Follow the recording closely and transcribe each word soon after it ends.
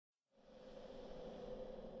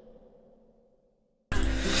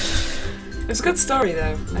It's a good story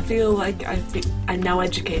though. I feel like I'm now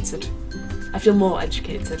educated. I feel more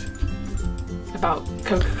educated about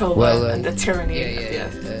Coca-Cola and the tyranny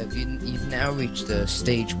of the earth. You've now reached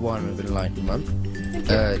stage 1 of enlightenment.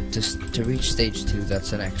 To reach stage 2,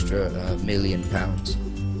 that's an extra £1 million.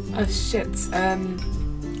 Oh shit.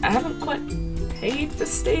 I haven't quite paid for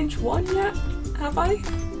stage 1 yet, have I?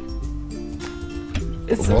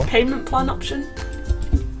 Is there a payment plan option?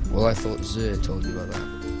 Well, I thought Zer told you about that.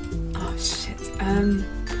 Oh shit.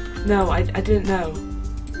 No, I didn't know.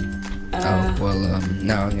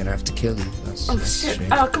 Now I'm gonna have to kill you. That's shit.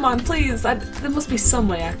 strange. Oh, come on, please. There must be some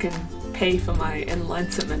way I can pay for my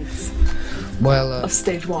enlightenment of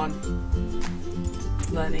stage 1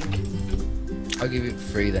 learning. I'll give you it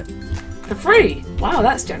for free then. For free? Wow,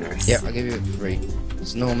 that's generous. Yeah, I'll give you it for free.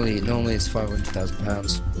 It's normally it's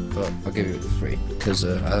 £500,000, but I'll give you it for free because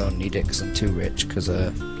I don't need it because I'm too rich. Because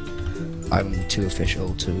I'm too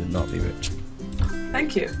official to not be rich.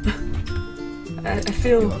 Thank you. I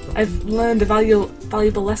feel I've learned a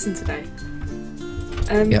valuable lesson today.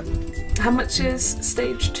 Yep. How much is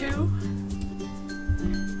stage 2?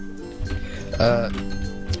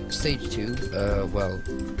 Stage 2. Well,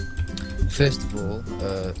 first of all,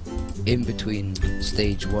 in between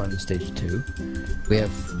stage 1 and stage 2, we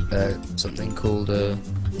have something called the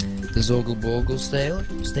Zorgelborgel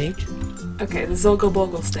stage. Okay, the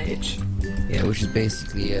Zorgelborgel stage. Yeah, which is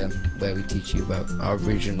basically where we teach you about our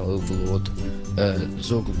original overlord,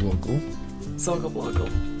 Zorgelborgel. Zorgelborgel,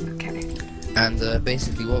 okay. And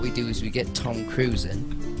basically what we do is we get Tom Cruise in.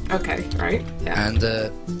 Okay, right, yeah. And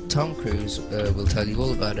Tom Cruise will tell you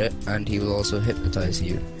all about it, and he will also hypnotize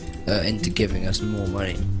you into giving us more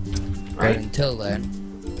money. Right. But until then,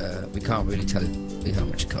 we can't really tell you how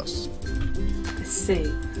much it costs. I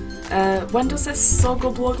see. When does this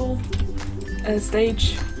Zorgelborgel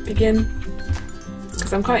stage begin?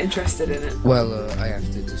 Because I'm quite interested in it. Well, I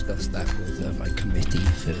have to discuss that with my committee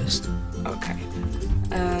first. Okay.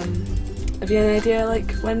 Have you any idea,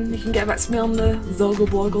 like, when you can get back to me on the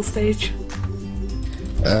Zorgelborgel stage?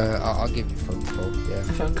 I'll give you a phone call, yeah.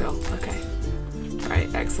 A phone call, okay. Right,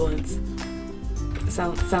 excellent.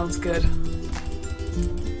 Sounds good.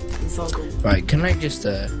 Zorgel. Right, can I just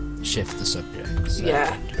shift the subject?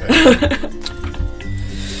 Yeah. Right.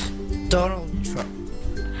 Donald Trump.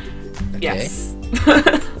 Okay. Yes.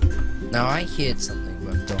 Now I heard something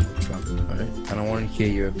about Donald Trump, right? And I want to hear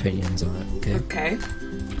your opinions on it, okay? Okay.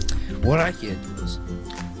 What I heard was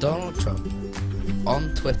Donald Trump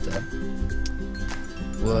on Twitter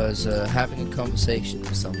was having a conversation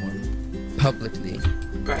with someone publicly,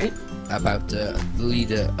 right, about the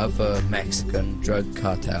leader of a Mexican drug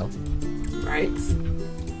cartel, right,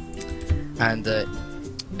 and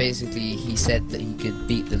basically he said that he could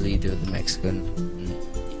beat the leader of the Mexican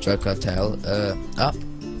drug cartel up.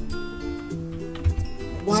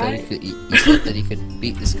 Why? So he said that he could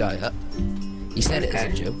beat this guy up. He said it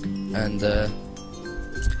as a joke, and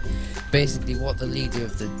basically what the leader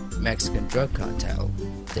of the Mexican drug cartel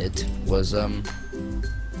did was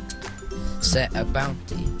set a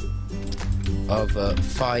bounty of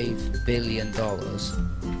 $5 billion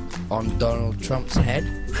on Donald Trump's head.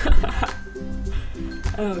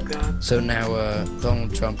 Oh god. So now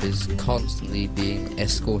Donald Trump is constantly being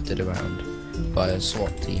escorted around by a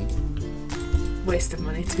SWAT team. Waste of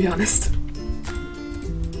money, to be honest.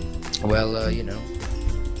 Well, you know,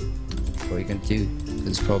 what are you gonna do?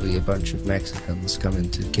 There's probably a bunch of Mexicans coming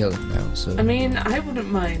to kill him now, so... I mean, I wouldn't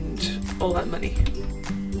mind all that money.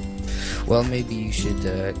 Well, maybe you should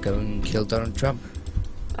go and kill Donald Trump.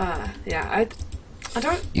 Yeah, I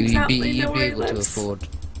don't You'd exactly be know where he able to lives. afford...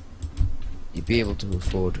 You'd be able to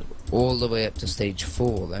afford all the way up to stage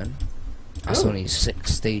 4 then. There's only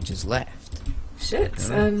 6 stages left. Shit, You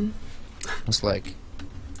know? It's like...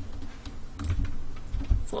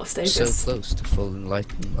 It's a lot of stages. So close to full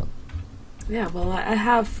enlightenment. Yeah, well, I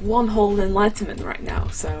have 1 whole enlightenment right now,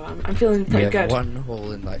 so I'm feeling pretty You have good. 1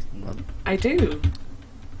 whole enlightenment. I do.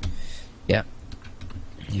 Yeah.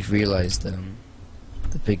 You've realised the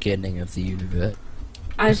beginning of the universe.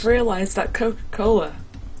 I've realised that Coca-Cola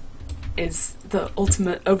is the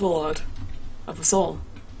ultimate overlord of us all.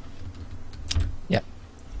 Yep.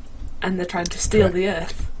 And they're trying to steal Correct. the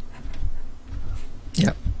earth.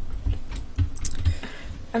 Yep.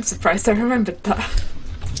 I'm surprised I remembered that.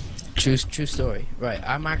 True story. Right,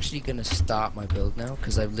 I'm actually going to start my build now,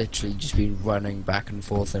 because I've literally just been running back and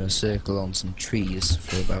forth in a circle on some trees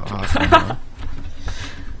for about half an hour.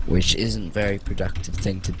 Which isn't a very productive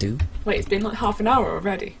thing to do. Wait, it's been like half an hour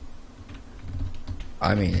already.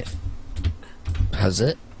 I mean, has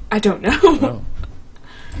it? I don't know. No.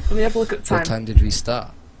 Let me have a look at the time. What time did we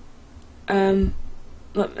start?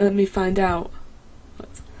 Let me find out.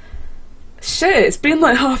 Shit, it's been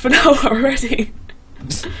like half an hour already.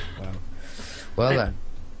 Wow. Well then.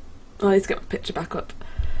 I need to get my picture back up.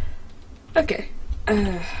 Okay.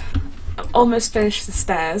 I'm almost finished the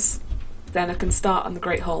stairs. Then I can start on the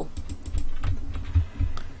Great Hall.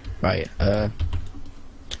 Right,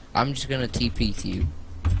 I'm just gonna TP to you.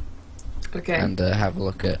 Okay. And have a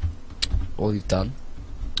look at all you've done.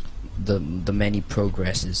 The many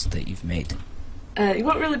progresses that you've made. You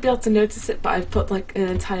won't really be able to notice it, but I've put like an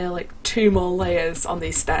entire 2 more layers on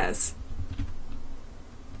these stairs.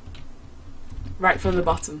 Right from the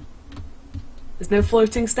bottom. There's no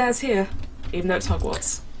floating stairs here, even though it's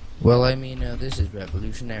Hogwarts. Well, I mean, this is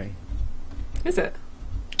revolutionary. Is it?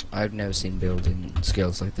 I've never seen building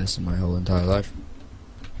skills like this in my whole entire life.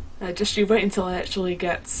 Just you wait until I actually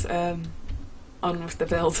get on with the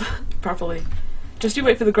build properly. Just you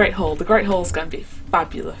wait for the Great Hall. The Great Hall's going to be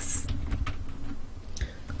fabulous.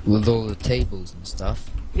 With all the tables and stuff.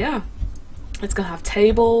 Yeah. It's going to have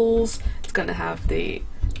tables, it's going to have the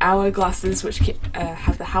hourglasses which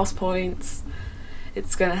have the house points,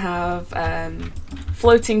 it's going to have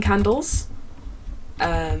floating candles,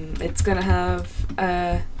 it's going to have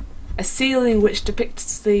a ceiling which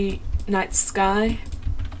depicts the night sky,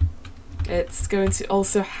 it's going to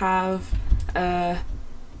also have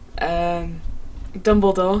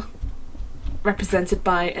Dumbledore represented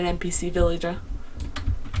by an NPC villager.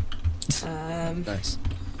 Nice.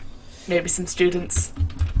 Maybe some students.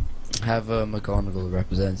 Have McGonagall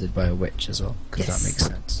represented by a witch as well, because Yes. that makes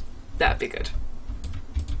sense. That'd be good.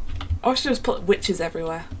 Or I should just put witches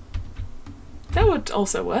everywhere. That would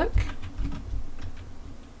also work.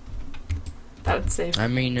 That would save. I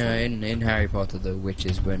mean, in Harry Potter, the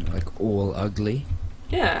witches weren't all ugly.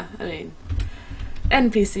 Yeah, I mean,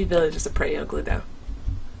 NPC villages are pretty ugly though.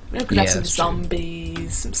 We could have some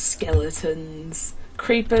zombies, some skeletons,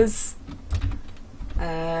 creepers,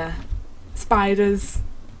 spiders.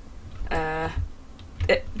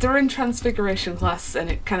 They're in Transfiguration class, and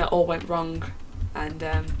it kind of all went wrong, and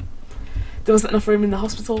there wasn't enough room in the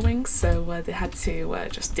hospital wings, so they had to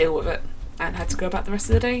just deal with it, and had to go about the rest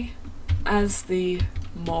of the day as the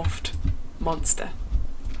morphed monster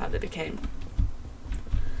that they became.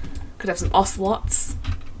 Could have some ocelots,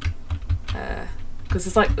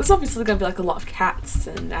 because there's obviously going to be a lot of cats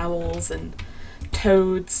and owls and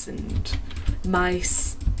toads and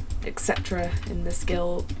mice, etc. in this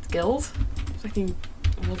guild. Fucking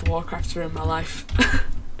World of Warcraft are in my life.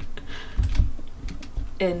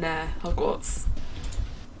 In Hogwarts.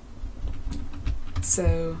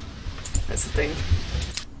 So that's the thing.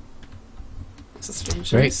 That's a strange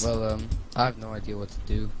choice. Great. Well, I have no idea what to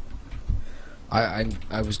do. I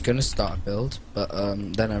was gonna start a build, but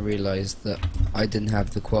then I realised that I didn't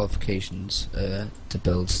have the qualifications to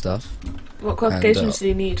build stuff. What qualifications do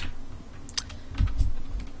you need?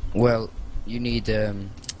 Well, you need a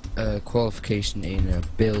qualification in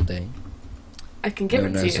building. I can give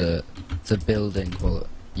it to you. The building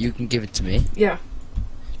You can give it to me. Yeah.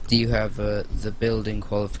 Do you have the building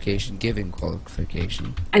qualification giving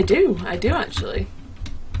qualification? I do actually.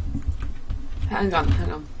 Hang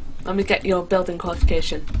on. Let me get your building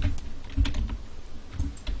qualification.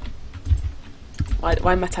 Why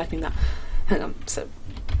am I typing that? Hang on, so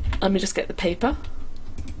let me just get the paper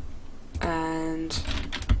and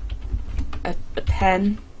a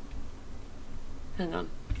pen. Hang on.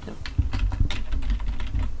 No.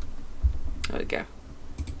 There we go.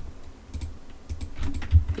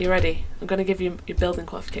 You ready? I'm going to give you your building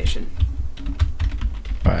qualification.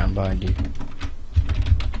 Right, I'm behind you.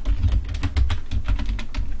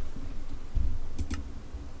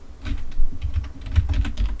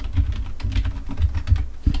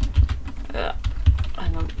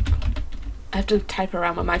 Hang on. I have to type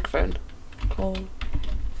around my microphone. Qualification.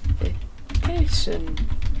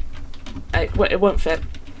 It won't fit.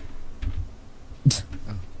 Oh,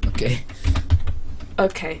 okay.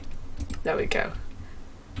 Okay. There we go.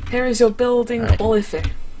 Here is your building qualifi.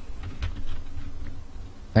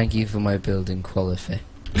 Thank you for my building qualifi.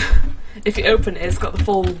 If you open it, it's got the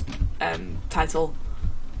full title.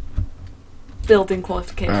 Building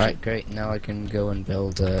qualification. Alright, great. Now I can go and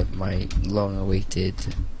build my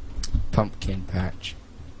long-awaited pumpkin patch.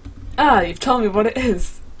 Ah, you've told me what it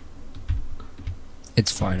is.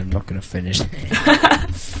 It's fine, I'm not going to finish it.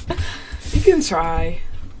 You can try.